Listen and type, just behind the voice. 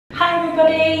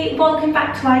everybody, welcome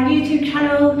back to our YouTube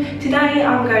channel. Today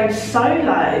I'm going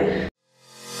solo.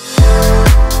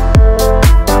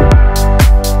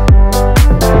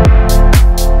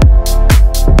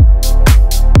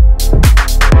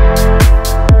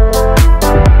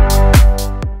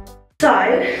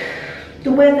 So,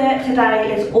 the weather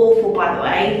today is awful, by the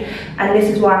way, and this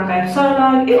is why I'm going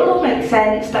solo. It will all make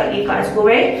sense, don't you guys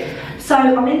worry. So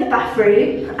I'm in the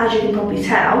bathroom, as you can probably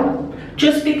tell,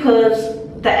 just because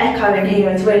the echo in here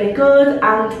is really good,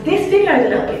 and this video is a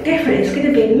little bit different. It's going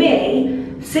to be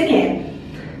me singing.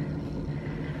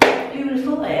 Who would have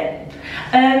thought it?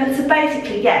 So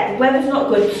basically, yeah, the weather's not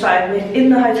good, so we're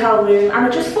in the hotel room, and I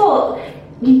just thought,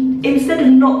 instead of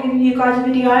not giving you guys a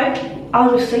video,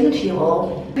 I'll just sing to you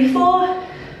all. Before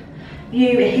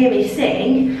you hear me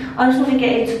sing, I just want to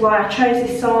get into why I chose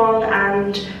this song,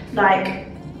 and like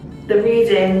the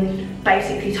reason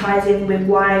basically ties in with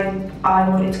why I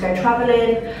wanted to go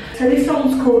travelling. So this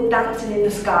song's called Dancing in the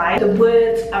Sky. The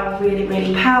words are really,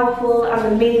 really powerful, and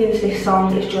the meaning to this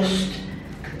song is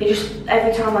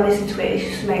every time I listen to it,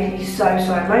 it just makes me so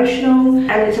emotional.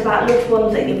 And it's about loved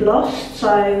ones that you've lost,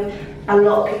 so a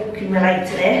lot of people can relate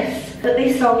to this. But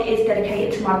this song is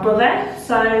dedicated to my brother.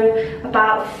 So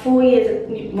about 4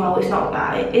 years, well, it's not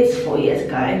about, it is 4 years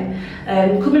ago,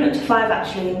 coming up to 5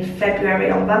 actually, in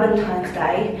February on Valentine's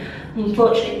Day.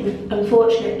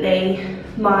 Unfortunately,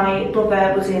 my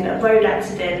brother was in a road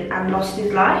accident and lost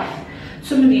his life.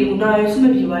 Some of you will know, some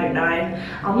of you won't know.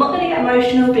 I'm not going to get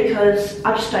emotional because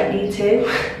I just don't need to,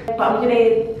 but I'm going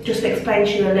to just explain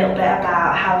to you a little bit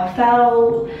about how I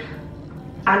felt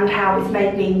and how it's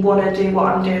made me want to do what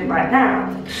I'm doing right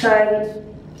now. So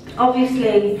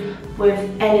obviously with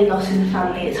any loss in the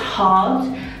family it's hard,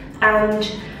 and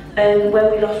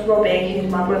when we lost Robbie, who's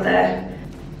my brother,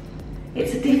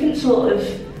 it's a different sort of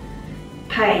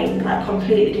pain, like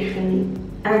completely different,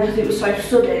 and because it was so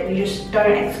sudden, you just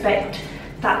don't expect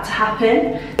that to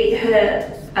happen. It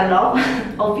hurt a lot,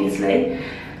 obviously,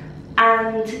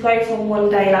 and to go from one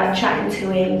day like chatting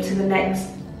to him to the next,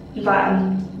 like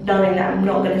knowing that I'm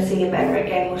not going to see him ever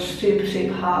again, was super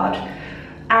hard.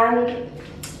 And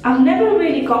I've never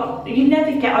really got, you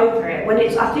never get over it when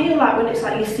it's, I feel like when it's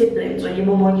like your siblings or your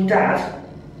mum or your dad,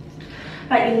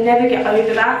 like you never get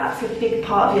over that. That's a big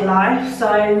part of your life.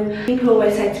 So people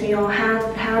always say to me, oh,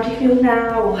 how do you feel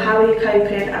now, or how are you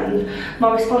coping? And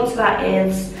my response to that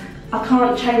is, I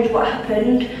can't change what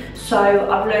happened, so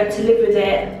I've learned to live with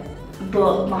it,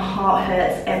 but my heart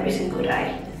hurts every single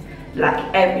day, like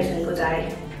every single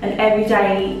day. And every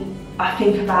day I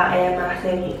think about him and I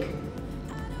think,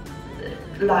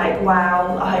 like,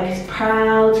 wow, I hope he's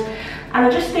proud. And I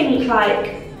just think,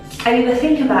 like, I either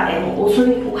think about him or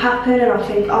something will happen and I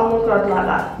think, oh my god, like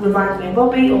that reminds me of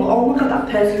Robbie, or oh my god, that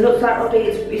person looks like Robbie.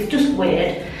 It's just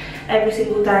weird. Every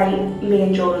single day me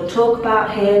and Jordan talk about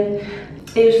him.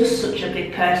 He was just such a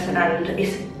big person, and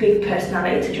it's a big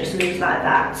personality to just lose like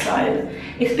that. So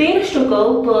it's been a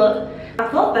struggle, but I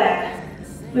got there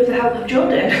with the help of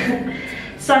Jordan.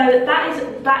 So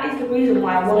that is the reason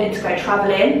why I wanted to go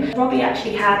travelling. Robbie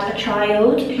actually had a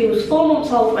child who was 4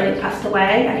 months old when he passed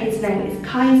away, and his name is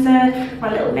Kaiser, my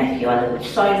little nephew. I love him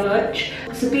so much.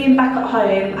 So being back at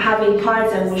home, having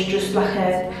Kaiser was just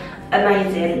like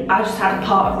amazing. I just had a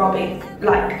part of Robbie,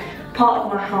 like part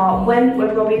of my heart when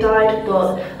Robbie died,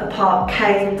 but a part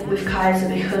came with Kaiser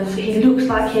because he looks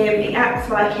like him, he acts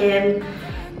like him.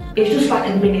 It's just like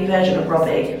a mini version of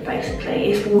Robbie,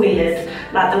 basically. It's weird,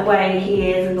 like the way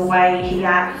he is and the way he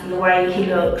acts and the way he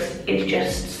looks. It's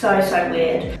just so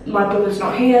weird. My brother's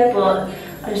not here, but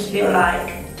I just feel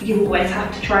like you always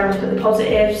have to try and look at the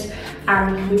positives,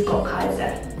 and we've got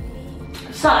Kaiser.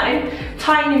 So,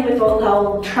 tying in with all the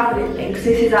whole travelling thing, because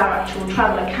this is our actual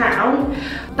travel account,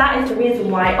 that is the reason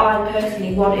why I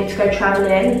personally wanted to go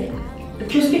travelling,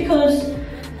 just because,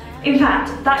 in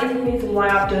fact, that is the reason why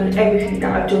I've done everything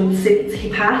that I've done since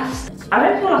he passed. I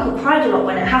don't feel like I cried a lot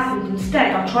when it happened.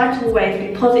 Instead, I tried to always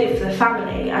be positive for the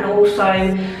family and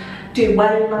also do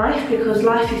well in life, because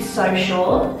life is so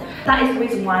short. That is the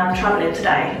reason why I'm travelling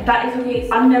today. That is the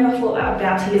reason. I never thought that I'd be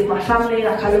able to leave my family.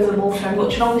 Like, I love them all so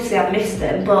much, and obviously I miss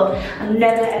them, but I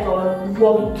never ever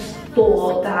once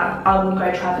thought that I would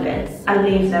go travelling and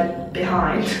leave them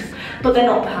behind. But they're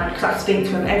not behind, because I speak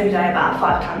to them every day about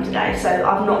 5 times a day, so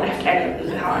I've not left any of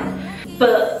them behind.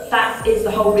 But that is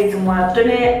the whole reason why I've done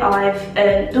it. I've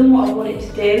done what I wanted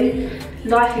to do.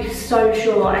 Life is so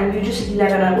short, and you just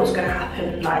never know what's going to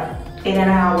happen, like in an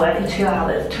hour, in 2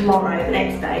 hours, tomorrow, the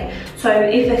next day. So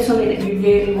if there's something that you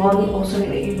really want, or something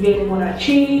that you really want to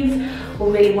achieve, or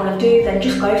really want to do, then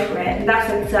just go for it. And that's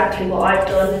exactly what I've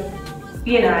done.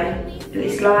 You know,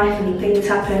 it's life and things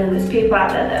happen, and there's people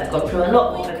out there that have gone through a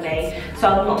lot more than me. So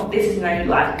I'm not, this is no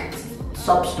like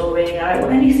sob story, I don't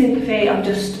want any sympathy, I'm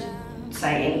just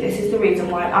saying this is the reason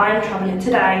why I'm travelling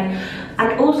today.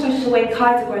 And also so when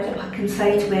Kaiser grows up, I can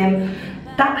say to him,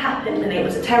 that happened and it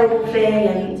was a terrible thing,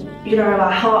 and you know,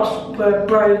 our hearts were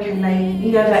broke and they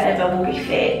never ever will be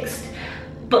fixed.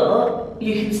 But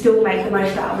you can still make the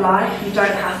most out of life. You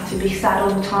don't have to be sad all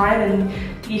the time, and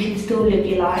you can still live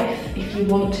your life if you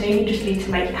want to. You just need to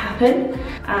make it happen.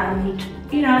 And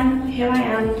you know, here I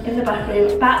am in the back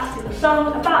room about to sing a song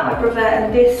about my brother,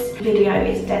 and this video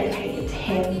is dedicated to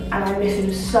him, and I miss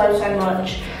him so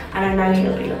much, and I know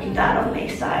he'll be looking down on me,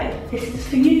 so this is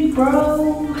for you,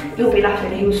 bro. He'll be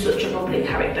laughing, he was such a bubbly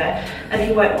character, and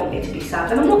he won't want me to be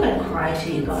sad, and I'm not going to cry to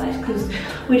you guys, because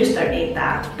we just don't need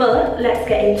that. But let's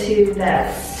get into the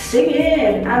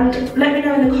singing, and let me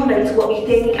know in the comments what you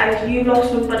think, and if you lost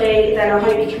somebody, then I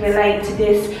hope you can relate to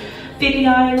this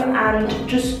video, and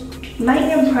just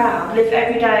make them proud. Live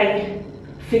every day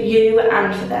for you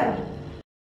and for them.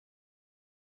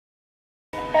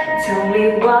 Tell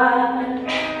me, what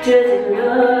does it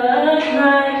look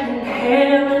like in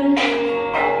heaven?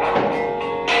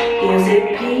 Is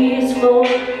it peaceful?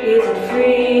 Is it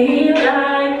free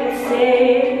like they say?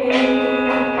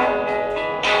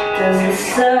 Does the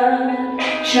sun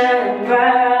shine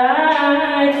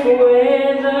bright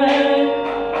forever?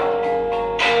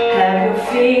 Have your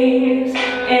fears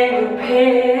and your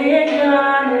pain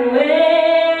gone away?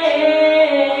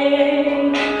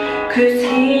 'Cause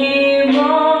here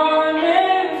on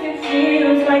earth it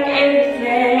feels like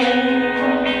everything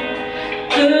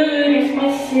good is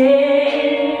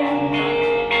missing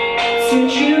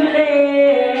since you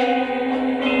left.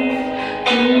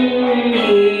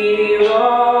 Here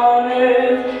on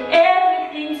earth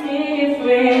everything's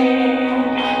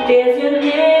different. There's an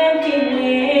emptiness.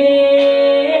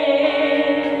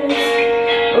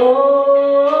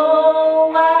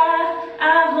 Oh, I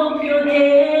hope you're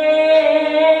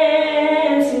dancing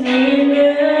in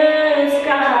the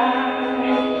sky,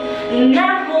 and I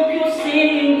hope you're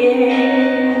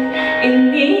singing in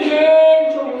the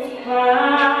angels'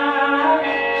 choir,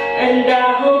 and I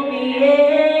hope the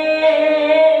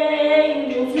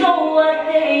angels know what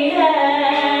they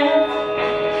have.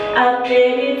 I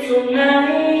bet it's so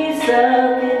nice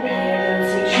up in heaven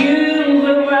since you've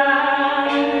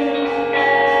arrived.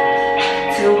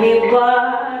 Tell me,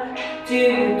 what do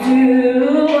you do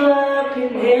up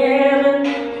in heaven?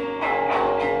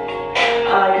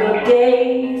 Are your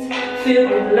days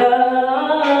filled with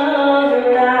love and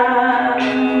light?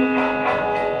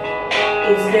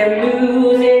 Is there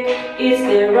music? Is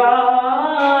there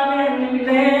art and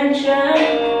invention?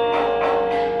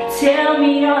 Tell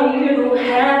me, are you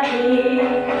happy?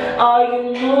 Are you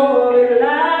more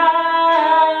alive?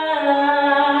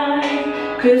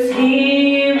 'Cause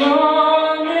here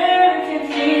on earth it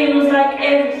feels like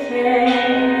everything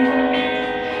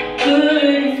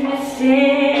good is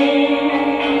missing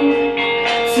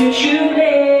since you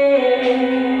left.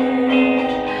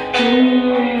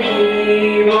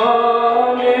 Here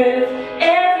on earth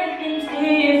everything's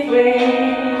different.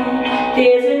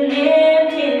 There's an emptiness.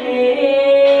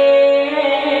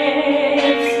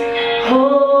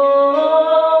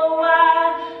 Oh,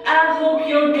 I hope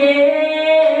you're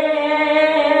dancing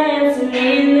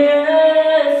in the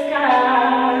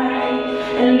sky,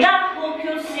 and I hope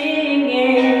you're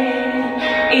singing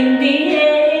in the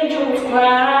angels'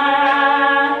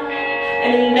 choir,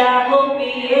 and I hope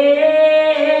the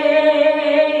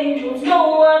angels know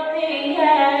what they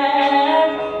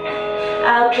have.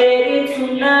 I bet it's so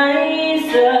nice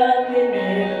up in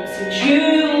heaven since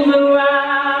you've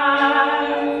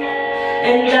arrived,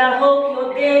 and I hope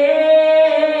you're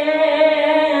dancing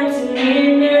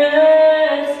in the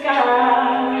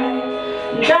sky,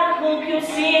 and I hope you're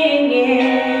singing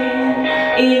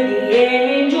in the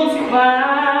angels'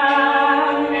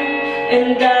 choir,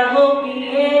 and I hope the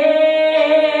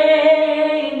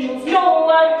angels know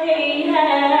what they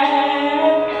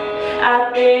have. I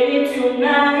bet it's so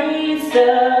nice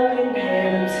up in